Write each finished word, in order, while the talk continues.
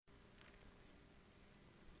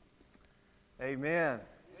Amen.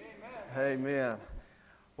 Amen.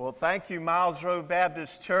 Well, thank you, Miles Road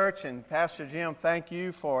Baptist Church, and Pastor Jim, thank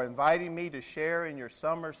you for inviting me to share in your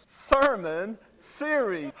summer sermon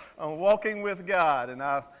series on walking with God. And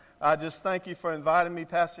I just thank you for inviting me,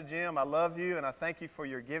 Pastor Jim. I love you, and I thank you for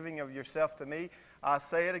your giving of yourself to me. I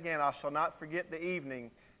say it again, I shall not forget the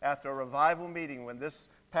evening after a revival meeting when this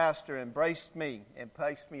pastor embraced me and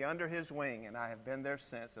placed me under his wing, and I have been there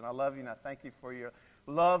since. And I love you, and I thank you for your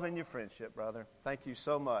love and your friendship, brother. Thank you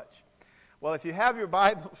so much. Well, if you have your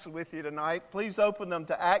Bibles with you tonight, please open them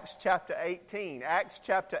to Acts chapter 18. Acts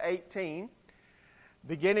chapter 18,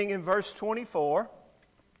 beginning in verse 24.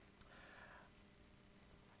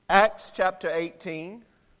 Acts chapter 18,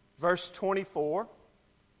 verse 24.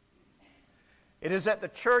 It is at the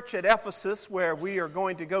church at Ephesus where we are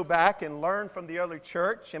going to go back and learn from the early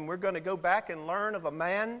church, and we're going to go back and learn of a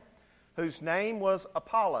man whose name was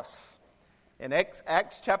Apollos. In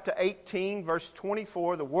Acts chapter 18, verse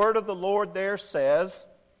 24, the word of the Lord there says,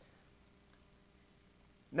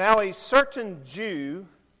 "Now a certain Jew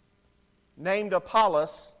named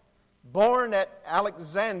Apollos, born at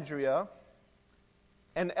Alexandria,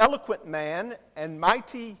 an eloquent man and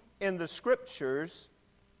mighty in the Scriptures,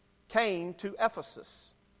 came to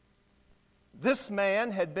Ephesus. This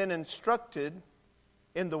man had been instructed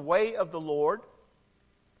in the way of the Lord,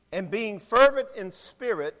 and being fervent in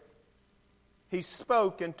spirit, he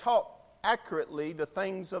spoke and taught accurately the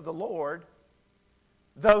things of the Lord,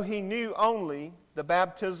 though he knew only the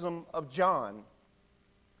baptism of John.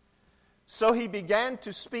 So he began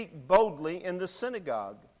to speak boldly in the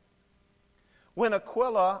synagogue. When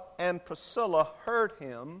Aquila and Priscilla heard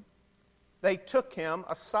him, they took him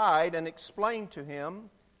aside and explained to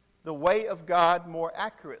him the way of God more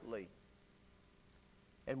accurately.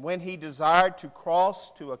 And when he desired to cross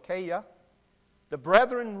to Achaia, the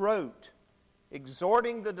brethren wrote,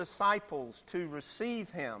 exhorting the disciples to receive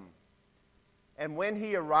him. And when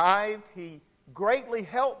he arrived, he greatly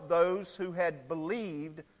helped those who had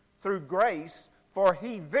believed through grace, for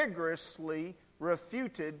he vigorously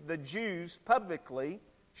refuted the Jews publicly,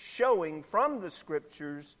 showing from the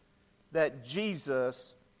Scriptures that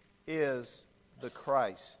Jesus is the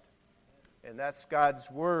Christ." And that's God's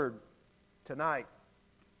Word tonight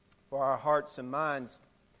for our hearts and minds.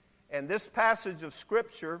 And this passage of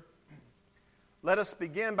Scripture, let us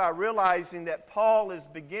begin by realizing that Paul is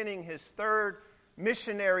beginning his third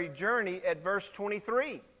missionary journey at verse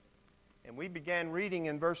 23. And we began reading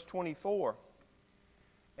in verse 24.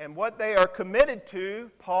 And what they are committed to,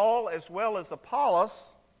 Paul as well as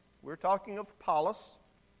Apollos, we're talking of Apollos,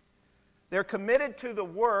 they're committed to the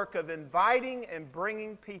work of inviting and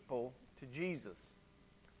bringing people to Jesus.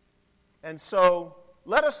 And so,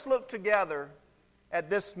 let us look together at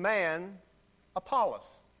this man,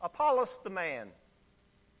 Apollos. Apollos the man.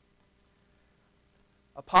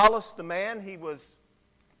 Apollos the man, he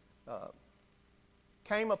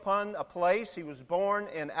came upon a place. He was born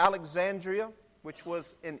in Alexandria, which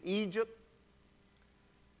was in Egypt.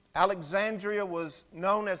 Alexandria was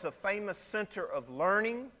known as a famous center of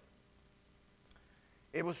learning.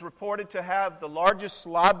 It was reported to have the largest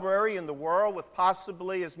library in the world with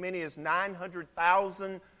possibly as many as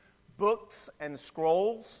 900,000 books and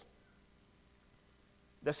scrolls.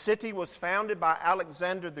 The city was founded by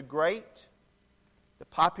Alexander the Great. The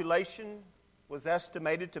population was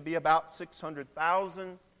estimated to be about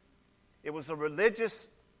 600,000. It was a religious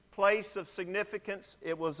place of significance.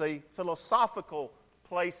 It was a philosophical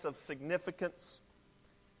place of significance.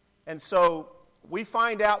 And so we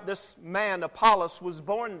find out this man, Apollos, was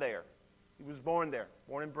born there. He was born there,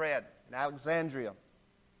 born and bred in Alexandria.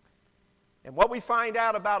 And what we find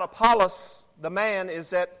out about Apollos, the man,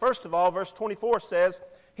 is that, first of all, verse 24 says,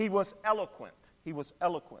 he was eloquent. He was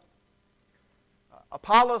eloquent.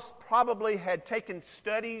 Apollos probably had taken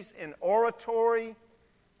studies in oratory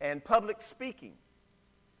and public speaking.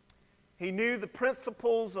 He knew the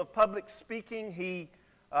principles of public speaking. He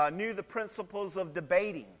knew the principles of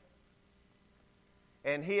debating.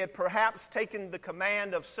 And he had perhaps taken the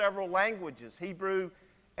command of several languages, Hebrew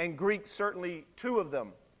and Greek, certainly two of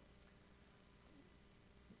them.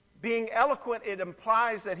 Being eloquent, it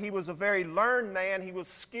implies that he was a very learned man. He was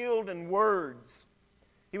skilled in words.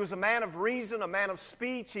 He was a man of reason, a man of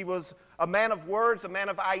speech. He was a man of words, a man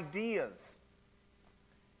of ideas.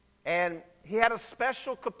 And he had a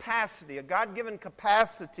special capacity, a God-given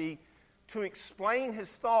capacity to explain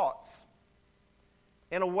his thoughts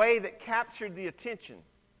in a way that captured the attention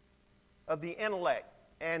of the intellect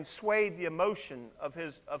and swayed the emotion of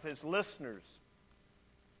his listeners.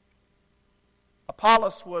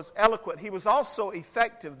 Apollos was eloquent. He was also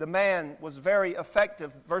effective. The man was very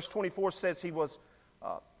effective. Verse 24 says he was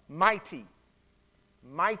mighty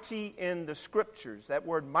mighty in the Scriptures. That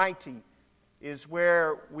word mighty is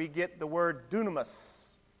where we get the word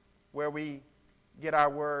dunamis, where we get our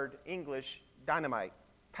word English dynamite.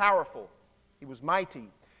 Powerful. He was mighty.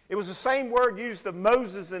 It was the same word used of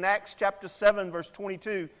Moses in Acts chapter 7, verse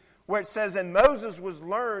 22, where it says, "And Moses was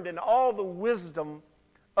learned in all the wisdom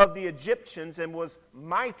of the Egyptians and was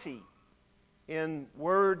mighty in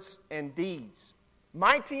words and deeds."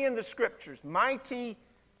 Mighty in the Scriptures. Mighty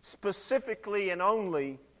specifically and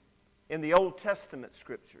only in the Old Testament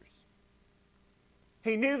Scriptures.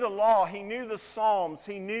 He knew the law. He knew the Psalms.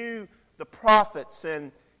 He knew the prophets.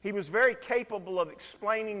 And he was very capable of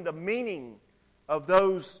explaining the meaning of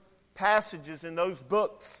those passages in those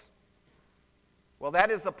books. Well, that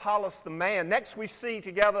is Apollos the man. Next we see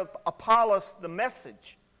together Apollos the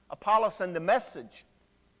message. Apollos and the message.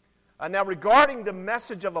 Now regarding the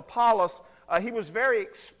message of Apollos, he was very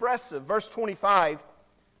expressive. Verse 25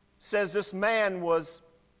 says this man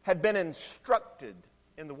had been instructed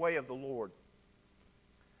in the way of the Lord.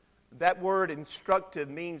 That word instructed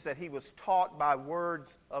means that he was taught by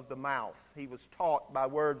words of the mouth. He was taught by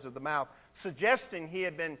words of the mouth, suggesting he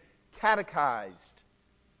had been catechized,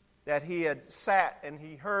 that he had sat and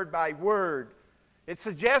he heard by word. It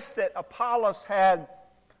suggests that Apollos had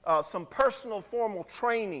some personal formal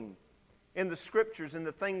training in the Scriptures, in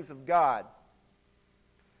the things of God.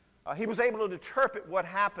 He was able to interpret what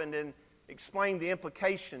happened and explain the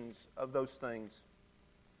implications of those things.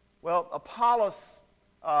 Well, Apollos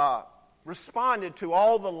responded to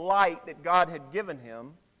all the light that God had given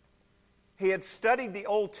him. He had studied the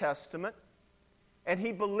Old Testament, and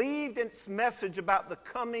he believed its message about the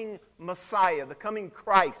coming Messiah, the coming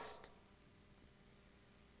Christ.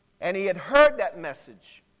 And he had heard that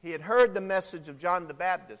message. He had heard the message of John the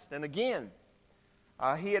Baptist. And again,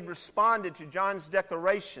 he had responded to John's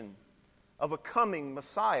declaration of a coming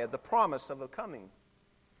Messiah, the promise of a coming,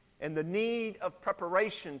 and the need of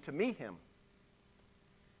preparation to meet him.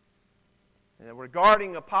 And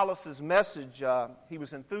regarding Apollos' message, he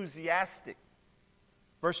was enthusiastic.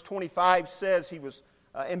 Verse 25 says he was,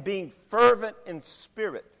 and being fervent in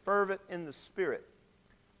spirit, fervent in the Spirit.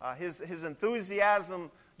 His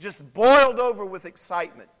enthusiasm just boiled over with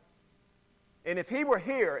excitement. And if he were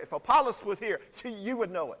here, if Apollos was here, you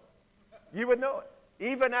would know it. You would know it.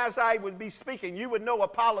 Even as I would be speaking, you would know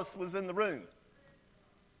Apollos was in the room.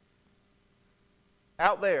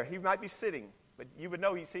 Out there, he might be sitting, but you would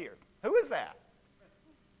know he's here. Who is that?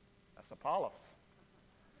 That's Apollos.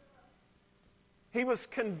 He was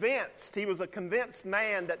convinced, he was a convinced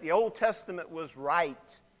man that the Old Testament was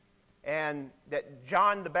right and that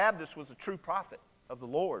John the Baptist was a true prophet of the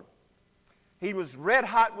Lord. He was red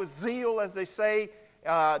hot with zeal, as they say,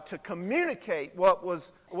 to communicate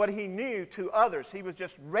what he knew to others. He was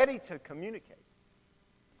just ready to communicate.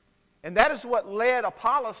 And that is what led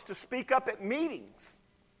Apollos to speak up at meetings.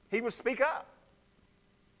 He would speak up.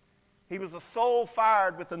 He was a soul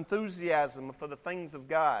fired with enthusiasm for the things of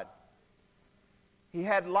God. He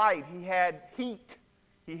had light, he had heat,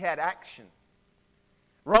 he had action.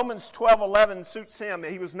 Romans 12:11 suits him.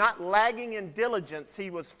 He was not lagging in diligence. He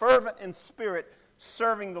was fervent in spirit,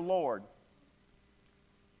 serving the Lord.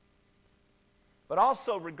 But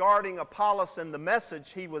also regarding Apollos and the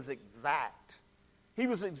message, he was exact. He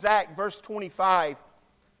was exact. Verse 25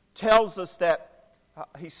 tells us that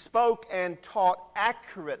he spoke and taught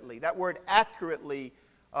accurately. That word accurately,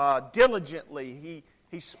 diligently.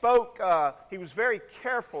 He spoke, he was very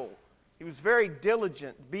careful. He was very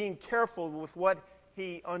diligent, being careful with what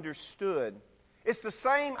he understood. It's the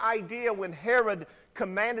same idea when Herod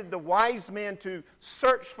commanded the wise men to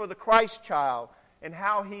search for the Christ child and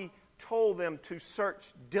how he told them to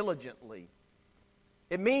search diligently.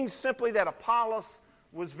 It means simply that Apollos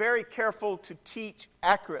was very careful to teach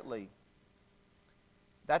accurately.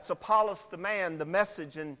 That's Apollos the man, the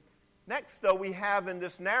message. And next, though, we have in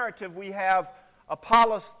this narrative, we have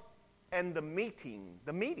Apollos and the meeting.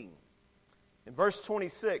 The meeting. In verse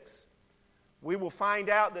 26, we will find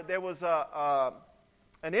out that there was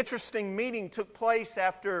an interesting meeting took place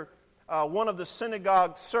after one of the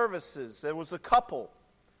synagogue services. There was a couple,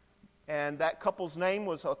 and that couple's name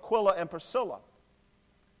was Aquila and Priscilla.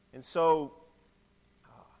 And so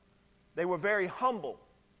they were very humble,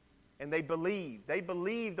 and they believed. They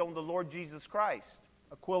believed on the Lord Jesus Christ,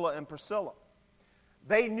 Aquila and Priscilla.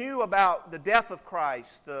 They knew about the death of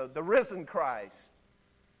Christ, the risen Christ,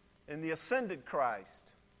 and the ascended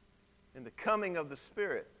Christ, and the coming of the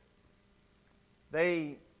Spirit.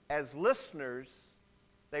 They, as listeners,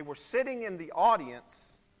 they were sitting in the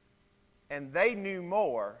audience, and they knew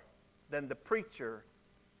more than the preacher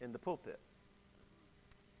in the pulpit.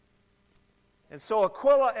 And so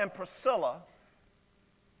Aquila and Priscilla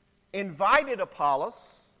invited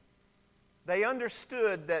Apollos, they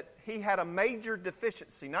understood that he had a major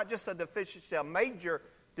deficiency, not just a deficiency, a major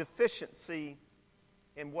deficiency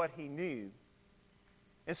in what he knew.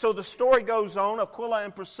 And so the story goes on. Aquila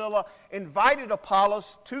and Priscilla invited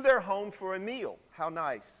Apollos to their home for a meal. How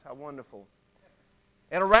nice, how wonderful.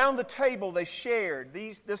 And around the table they shared,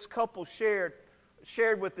 this couple shared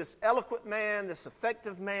with this eloquent man, this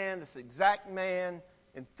effective man, this exact man,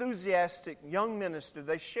 enthusiastic young minister.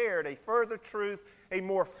 They shared a further truth, a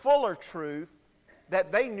more fuller truth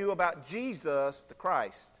that they knew about Jesus the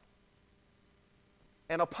Christ.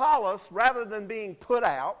 And Apollos, rather than being put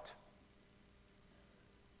out,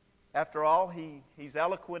 after all, he's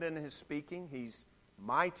eloquent in his speaking, he's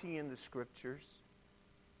mighty in the Scriptures,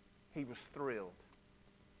 he was thrilled.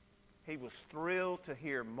 He was thrilled to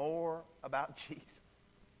hear more about Jesus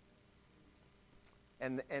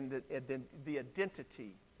and the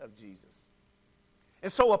identity of Jesus.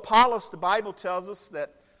 And so Apollos, the Bible tells us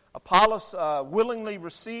that Apollos willingly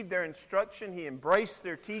received their instruction. He embraced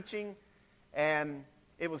their teaching. And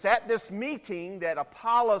it was at this meeting that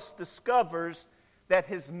Apollos discovers that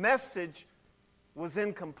his message was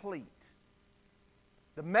incomplete.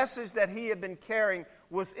 The message that he had been carrying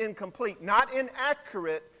was incomplete. Not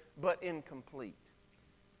inaccurate, but incomplete.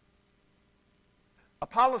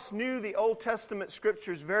 Apollos knew the Old Testament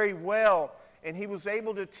Scriptures very well, and he was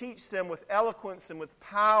able to teach them with eloquence and with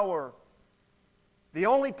power. The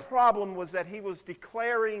only problem was that he was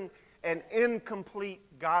declaring an incomplete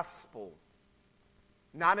gospel.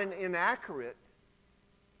 Not an inaccurate,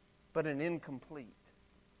 but an incomplete.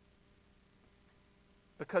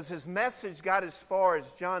 Because his message got as far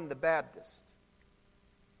as John the Baptist.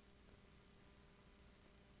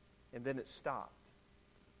 And then it stopped.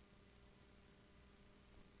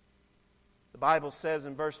 The Bible says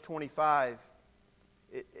in verse 25,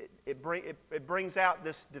 it brings out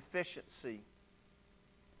this deficiency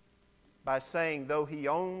by saying, though he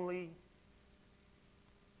only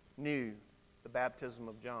knew the baptism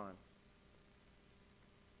of John,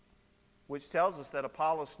 which tells us that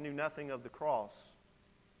Apollos knew nothing of the cross,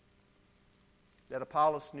 that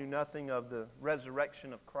Apollos knew nothing of the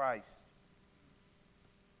resurrection of Christ,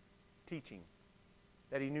 teaching,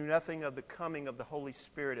 that he knew nothing of the coming of the Holy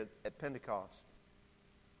Spirit at Pentecost.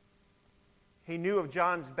 He knew of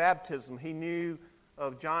John's baptism. He knew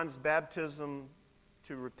of John's baptism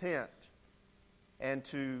to repent and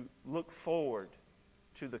to look forward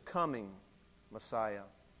to the coming Messiah.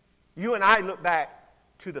 You and I look back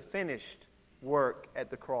to the finished work at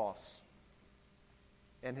the cross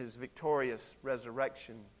and his victorious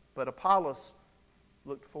resurrection. But Apollos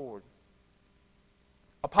looked forward.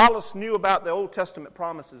 Apollos knew about the Old Testament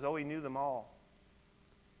promises. Oh, he knew them all.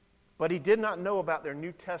 But he did not know about their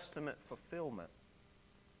New Testament fulfillment.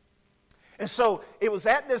 And so it was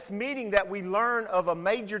at this meeting that we learn of a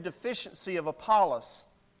major deficiency of Apollos.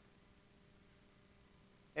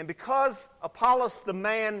 And because Apollos the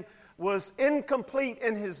man was incomplete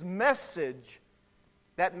in his message,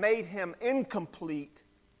 that made him incomplete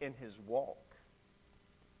in his walk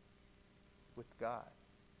with God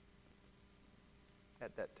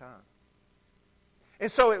at that time. And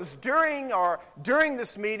so it was during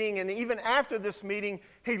this meeting and even after this meeting,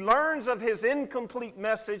 he learns of his incomplete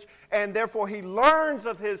message, and therefore he learns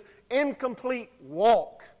of his incomplete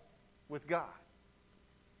walk with God.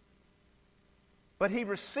 But he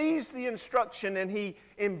receives the instruction and he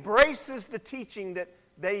embraces the teaching that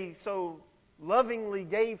they so lovingly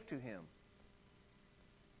gave to him.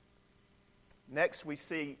 Next we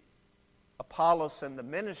see Apollos and the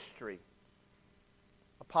ministry.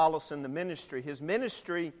 Apollos and the ministry. His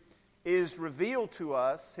ministry is revealed to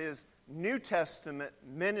us. His New Testament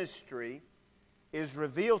ministry is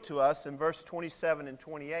revealed to us in verse 27 and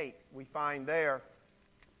 28. We find there.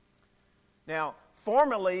 Now,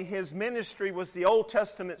 formerly his ministry was the Old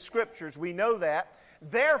Testament Scriptures. We know that.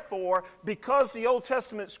 Therefore, because the Old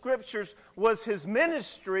Testament Scriptures was his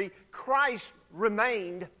ministry, Christ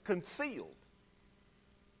remained concealed.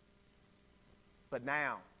 But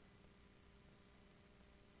now,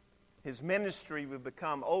 his ministry would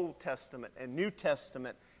become Old Testament and New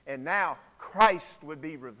Testament, and now Christ would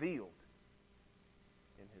be revealed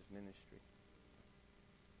in his ministry.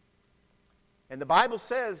 And the Bible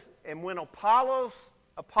says, and when Apollos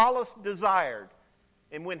desired,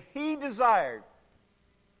 and when he desired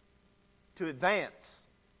to advance,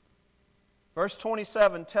 verse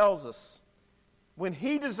 27 tells us, when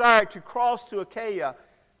he desired to cross to Achaia,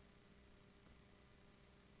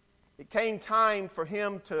 it came time for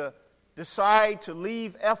him to decide to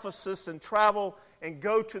leave Ephesus and travel and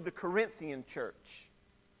go to the Corinthian church.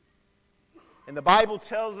 And the Bible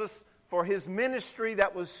tells us, for his ministry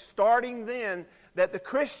that was starting then, that the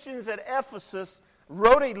Christians at Ephesus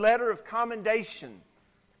wrote a letter of commendation,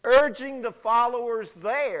 urging the followers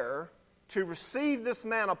there to receive this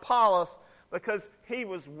man Apollos because he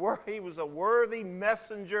was a worthy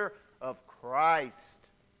messenger of Christ.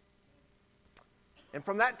 And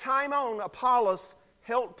from that time on, Apollos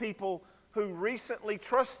helped people who recently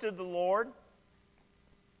trusted the Lord.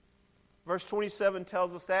 Verse 27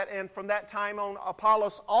 tells us that. And from that time on,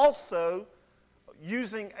 Apollos also,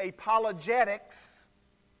 using apologetics,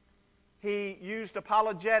 he used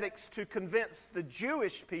apologetics to convince the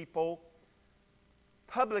Jewish people,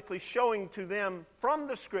 publicly showing to them from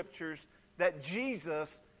the Scriptures that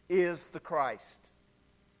Jesus is the Christ.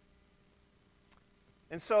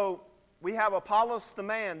 And so we have Apollos the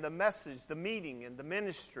man, the message, the meeting, and the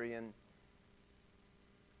ministry. And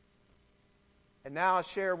now I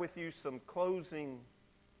share with you some closing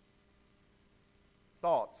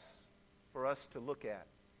thoughts for us to look at.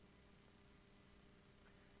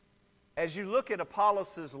 As you look at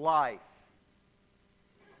Apollos' life,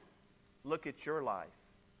 look at your life.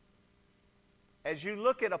 As you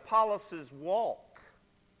look at Apollos' walk,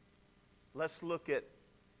 let's look at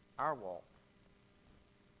our walk.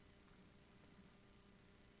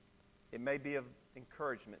 It may be of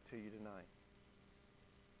encouragement to you tonight.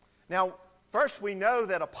 Now, first we know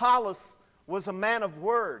that Apollos was a man of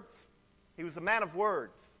words. He was a man of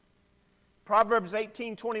words. Proverbs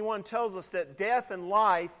 18:21 tells us that death and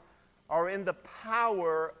life are in the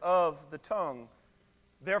power of the tongue.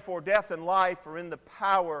 Therefore, death and life are in the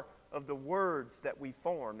power of the words that we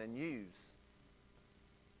form and use.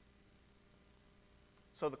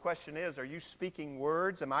 So the question is, are you speaking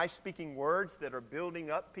words? Am I speaking words that are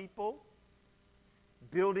building up people,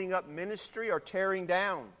 building up ministry, or tearing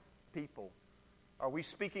down people? Are we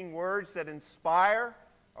speaking words that inspire,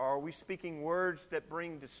 or are we speaking words that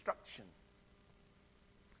bring destruction?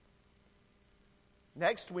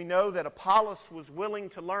 Next, we know that Apollos was willing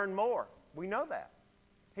to learn more. We know that.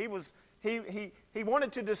 He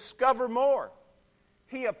wanted to discover more.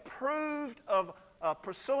 He approved of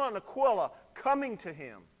Priscilla and Aquila coming to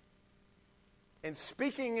him and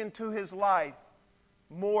speaking into his life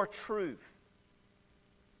more truth.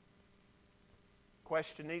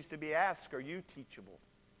 Question needs to be asked, are you teachable?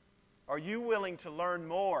 Are you willing to learn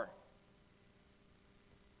more?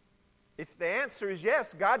 If the answer is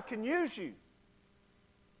yes, God can use you.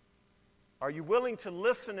 Are you willing to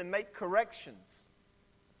listen and make corrections?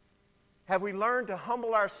 Have we learned to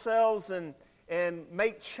humble ourselves and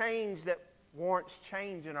make change that warrants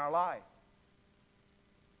change in our life?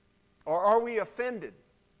 Or are we offended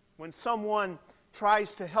when someone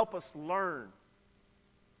tries to help us learn?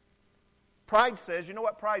 Pride says, you know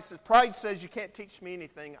what pride says? Pride says you can't teach me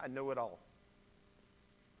anything, I know it all.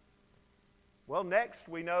 Well, next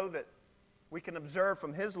we know that we can observe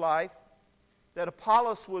from his life that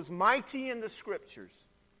Apollos was mighty in the Scriptures.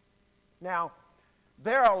 Now,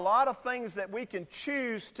 there are a lot of things that we can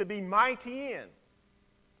choose to be mighty in.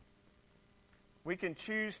 We can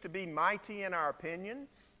choose to be mighty in our opinions.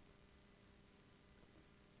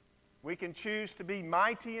 We can choose to be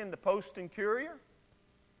mighty in the Post and Courier.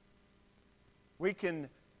 We can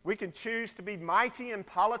choose to be mighty in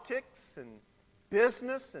politics and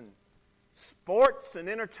business and sports and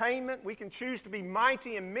entertainment. We can choose to be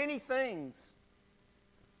mighty in many things.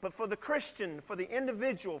 But for the Christian, for the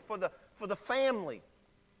individual, for the family,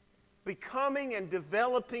 becoming and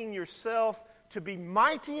developing yourself to be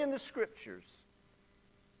mighty in the Scriptures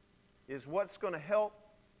is what's going to help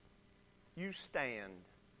you stand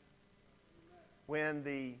when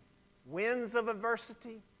the winds of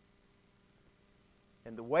adversity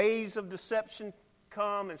and the waves of deception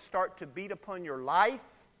come and start to beat upon your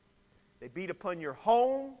life, they beat upon your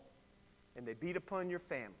home, and they beat upon your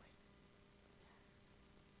family.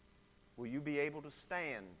 Will you be able to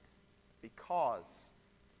stand because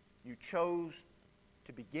you chose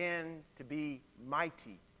to begin to be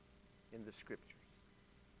mighty in the Scriptures?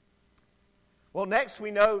 Well, next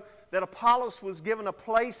we know that Apollos was given a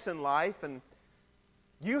place in life, and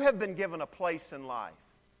you have been given a place in life.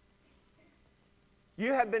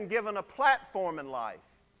 You have been given a platform in life.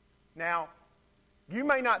 Now, you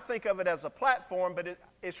may not think of it as a platform, but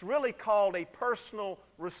it's really called a personal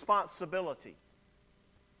responsibility.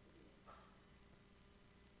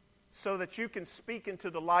 So that you can speak into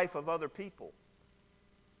the life of other people.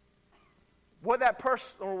 What that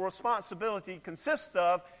personal responsibility consists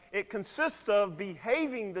of, it consists of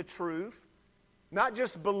behaving the truth, not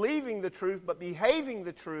just believing the truth, but behaving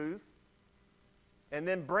the truth, and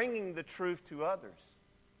then bringing the truth to others.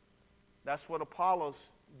 That's what Apollos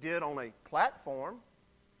did on a platform.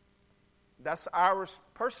 That's our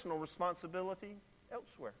personal responsibility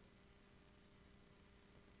elsewhere.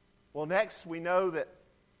 Well, next we know that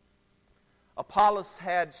Apollos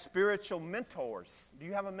had spiritual mentors. Do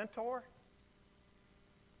you have a mentor?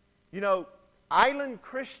 You know, island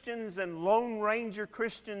Christians and Lone Ranger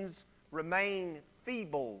Christians remain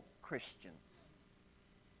feeble Christians.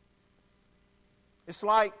 It's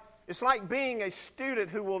like being a student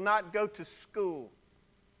who will not go to school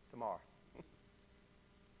tomorrow.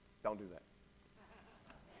 Don't do that.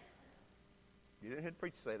 You didn't hear the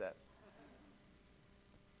preacher say that.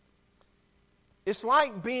 It's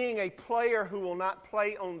like being a player who will not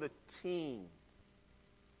play on the team.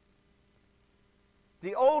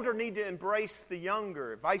 The older need to embrace the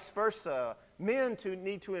younger, vice versa. Men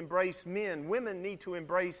need to embrace men. Women need to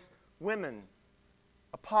embrace women.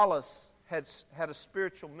 Apollos had a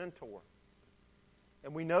spiritual mentor.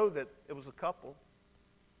 And we know that it was a couple.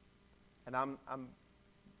 And I'm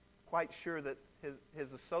quite sure that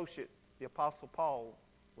his associate, the Apostle Paul,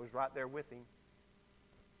 was right there with him.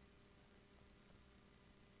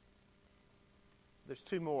 There's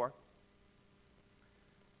two more.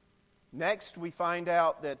 Next, we find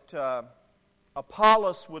out that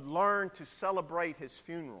Apollos would learn to celebrate his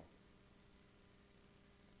funeral.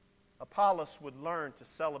 Apollos would learn to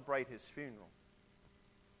celebrate his funeral.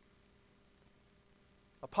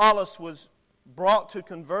 Apollos was brought to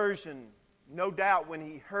conversion, no doubt, when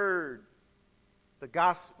he heard the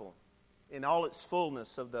gospel in all its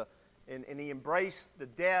fullness and he embraced the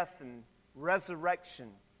death and resurrection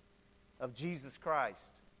of Jesus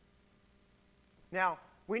Christ. Now,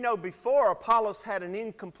 we know before Apollos had an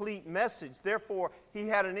incomplete message, therefore he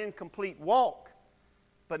had an incomplete walk.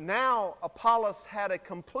 But now Apollos had a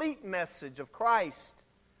complete message of Christ,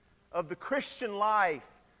 of the Christian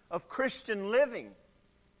life, of Christian living.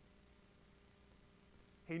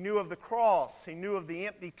 He knew of the cross, he knew of the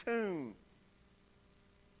empty tomb,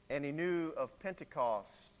 and he knew of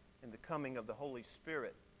Pentecost and the coming of the Holy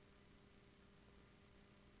Spirit.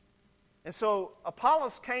 And so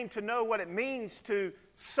Apollos came to know what it means to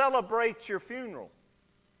celebrate your funeral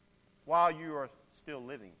while you are still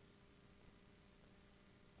living.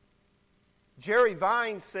 Jerry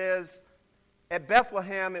Vine says, at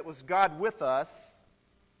Bethlehem it was God with us,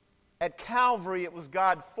 at Calvary it was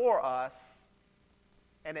God for us,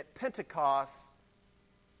 and at Pentecost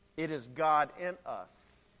it is God in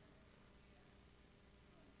us.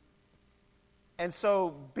 And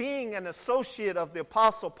so, being an associate of the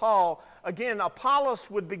Apostle Paul, again, Apollos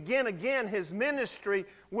would begin again his ministry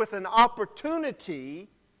with an opportunity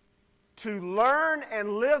to learn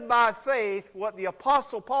and live by faith what the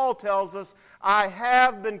Apostle Paul tells us, I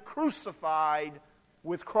have been crucified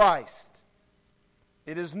with Christ.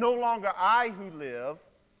 It is no longer I who live,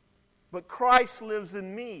 but Christ lives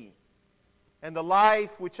in me. And the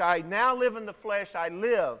life which I now live in the flesh, I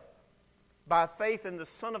live by faith in the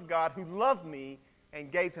Son of God who loved me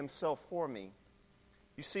and gave himself for me.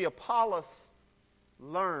 You see, Apollos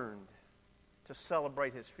learned to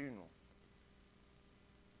celebrate his funeral.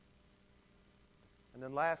 And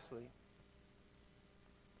then lastly,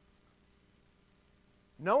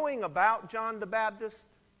 knowing about John the Baptist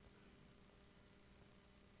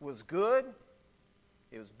was good,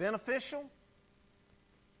 it was beneficial.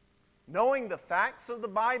 Knowing the facts of the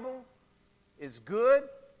Bible is good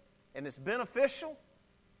and it's beneficial,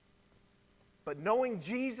 but knowing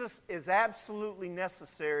Jesus is absolutely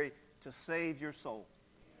necessary to save your soul.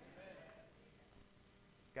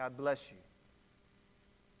 God bless you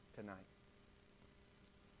tonight.